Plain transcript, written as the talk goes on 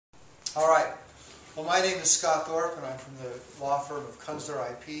All right. Well, my name is Scott Thorpe, and I'm from the law firm of Kunstler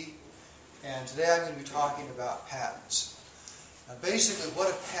IP. And today I'm going to be talking about patents. Now, basically, what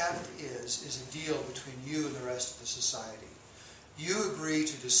a patent is a deal between you and the rest of the society. You agree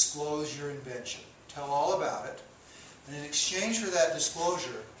to disclose your invention, tell all about it, and in exchange for that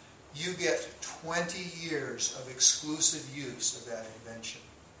disclosure, you get 20 years of exclusive use of that invention.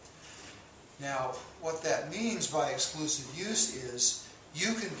 Now, what that means by exclusive use is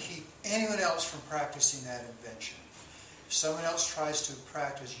you can keep anyone else from practicing that invention. If someone else tries to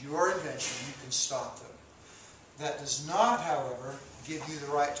practice your invention, you can stop them. That does not, however, give you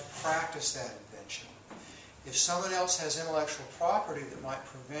the right to practice that invention. If someone else has intellectual property that might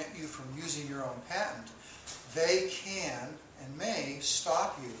prevent you from using your own patent, they can and may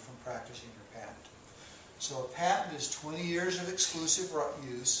stop you from practicing your patent. So a patent is 20 years of exclusive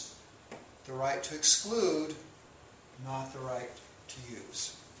use, the right to exclude, not the right to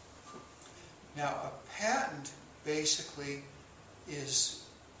use. Now, a patent basically is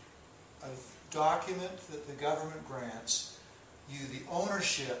a document that the government grants you the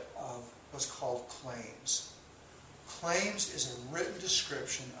ownership of what's called claims. Claims is a written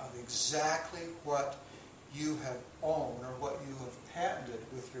description of exactly what you have owned or what you have patented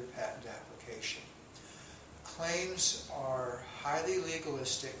with your patent application. Claims are highly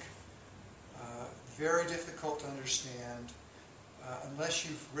legalistic, very difficult to understand. Unless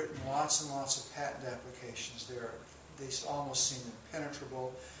you've written lots and lots of patent applications, they almost seem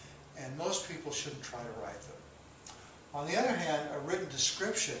impenetrable, and most people shouldn't try to write them. On the other hand, a written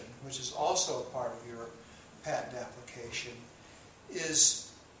description, which is also a part of your patent application,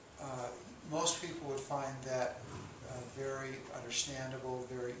 is, most people would find that very understandable,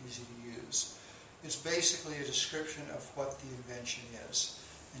 very easy to use. It's basically a description of what the invention is,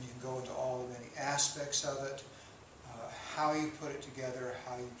 and you can go into all the many aspects of it, how you put it together,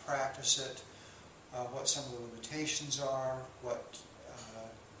 how you practice it, what some of the limitations are, what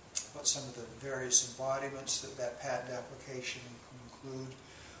some of the various embodiments that patent application include.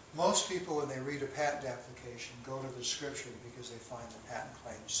 Most people, when they read a patent application, go to the description because they find the patent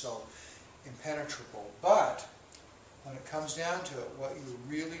claims so impenetrable. But when it comes down to it, what you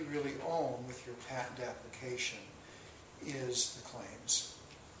really, really own with your patent application is the claims.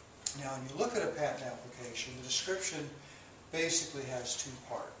 Now, when you look at a patent application, the description basically has two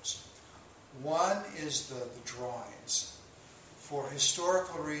parts. One is the drawings. For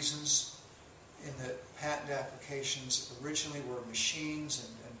historical reasons, in that patent applications originally were machines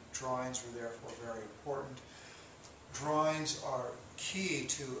and drawings were therefore very important. Drawings are key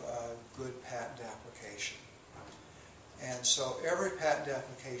to a good patent application. And so every patent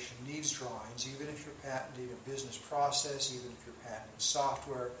application needs drawings, even if you're patenting a business process, even if you're patenting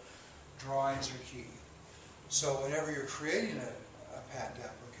software, drawings are key. So whenever you're creating a patent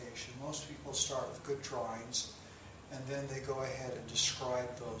application, most people start with good drawings, and then they go ahead and describe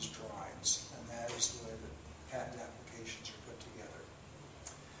those drawings. And that is the way that patent applications are put together.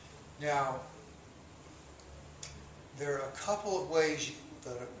 Now, there are a couple of ways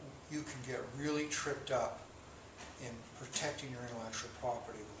that you can get really tripped up in protecting your intellectual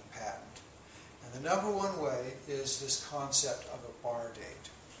property with a patent. And the number one way is this concept of a bar date.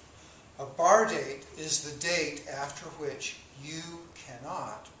 A bar date is the date after which you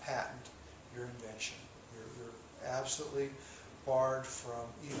cannot patent your invention. You're absolutely barred from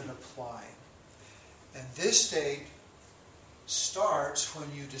even applying. And this date starts when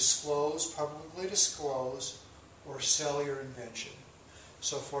you publicly disclose, or sell your invention.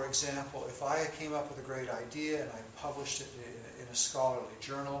 So, for example, if I came up with a great idea and I published it in a scholarly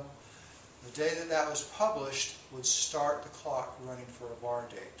journal, the day that was published would start the clock running for a bar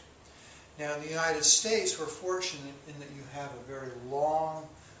date. Now, in the United States, we're fortunate in that you have a very long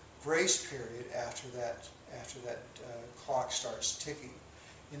grace period after that clock starts ticking.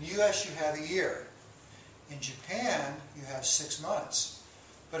 In the U.S., you have a year. In Japan, you have 6 months.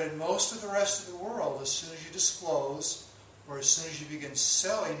 But in most of the rest of the world, as soon as you disclose, or as soon as you begin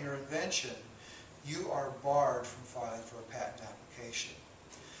selling your invention, you are barred from filing for a patent application.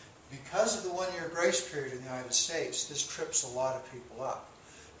 Because of the 1-year grace period in the United States, this trips a lot of people up.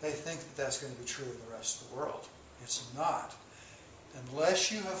 They think that that's going to be true in the rest of the world. It's not.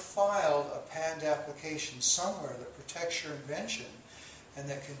 Unless you have filed a patent application somewhere that protects your invention and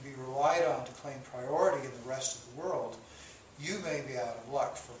that can be relied on to claim priority in the rest of the world, you may be out of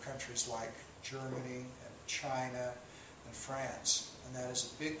luck for countries like Germany and China and France, and that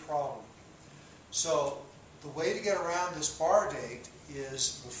is a big problem. So the way to get around this bar date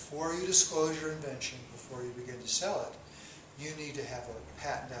is before you disclose your invention, before you begin to sell it, you need to have a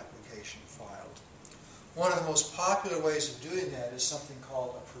patent application filed. One of the most popular ways of doing that is something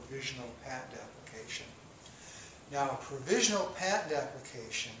called a provisional patent application. Now, a provisional patent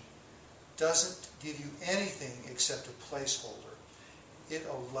application doesn't give you anything except a placeholder. It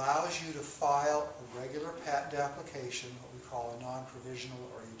allows you to file a regular patent application, what we call a non-provisional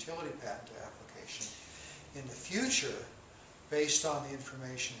or utility patent application, in the future based on the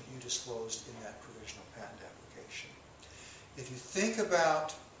information that you disclosed in that provisional patent application. If you think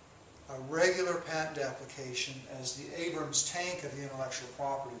about a regular patent application as the Abrams tank of the intellectual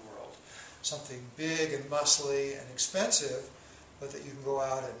property world, something big and muscly and expensive, but that you can go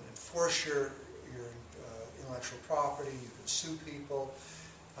out and enforce your intellectual property, you can sue people,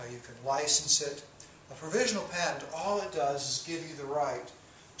 you can license it. A provisional patent, all it does is give you the right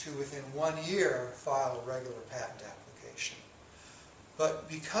to, within 1 year, file a regular patent application. But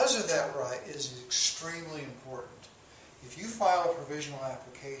because of that right, it is extremely important. If you file a provisional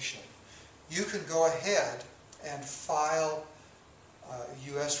application, you can go ahead and file a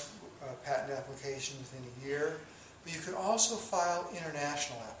U.S. patent application within a year, but you can also file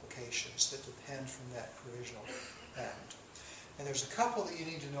international applications that depend from that provisional patent. And there's a couple that you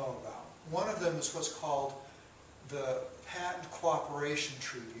need to know about. One of them is what's called the Patent Cooperation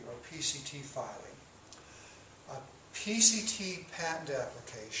Treaty, or PCT filing. A PCT patent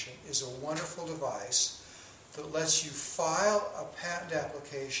application is a wonderful device that lets you file a patent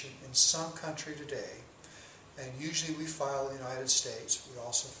application in some country today, and usually we file in the United States. We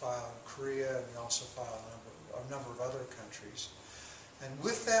also file in Korea, and we also file in a number of other countries. And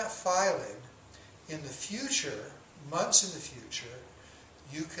with that filing, in the future, months in the future,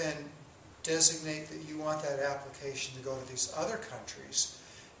 you can designate that you want that application to go to these other countries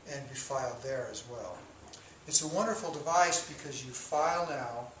and be filed there as well. It's a wonderful device because you file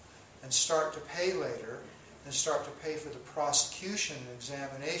now and start to pay later, and start to pay for the prosecution and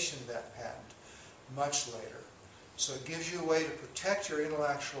examination of that patent much later. So it gives you a way to protect your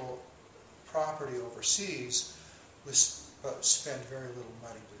intellectual property overseas, but spend very little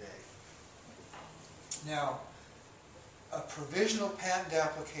money today. Now, a provisional patent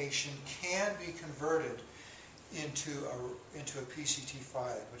application can be converted into a PCT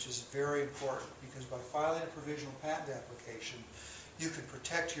filing, which is very important, because by filing a provisional patent application, you can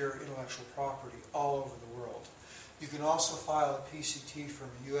protect your intellectual property all over the world. You can also file a PCT from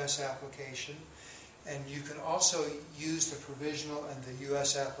a U.S. application, and you can also use the provisional and the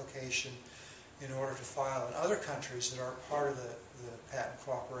U.S. application in order to file in other countries that aren't part of the Patent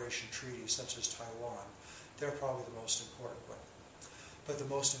Cooperation Treaty, such as Taiwan. They're probably the most important one. But the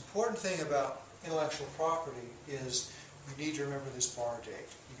most important thing about intellectual property is you need to remember this bar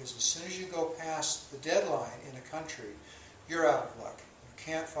date, because as soon as you go past the deadline in a country, you're out of luck. You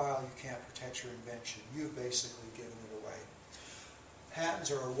can't file, you can't protect your invention. You've basically given it away.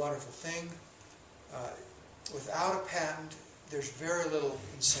 Patents are a wonderful thing. Without a patent, there's very little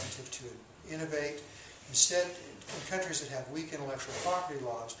incentive to innovate. Instead, in countries that have weak intellectual property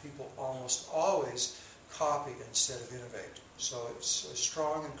laws, people almost always copy instead of innovate. So it's a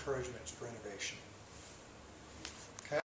strong encouragement for innovation.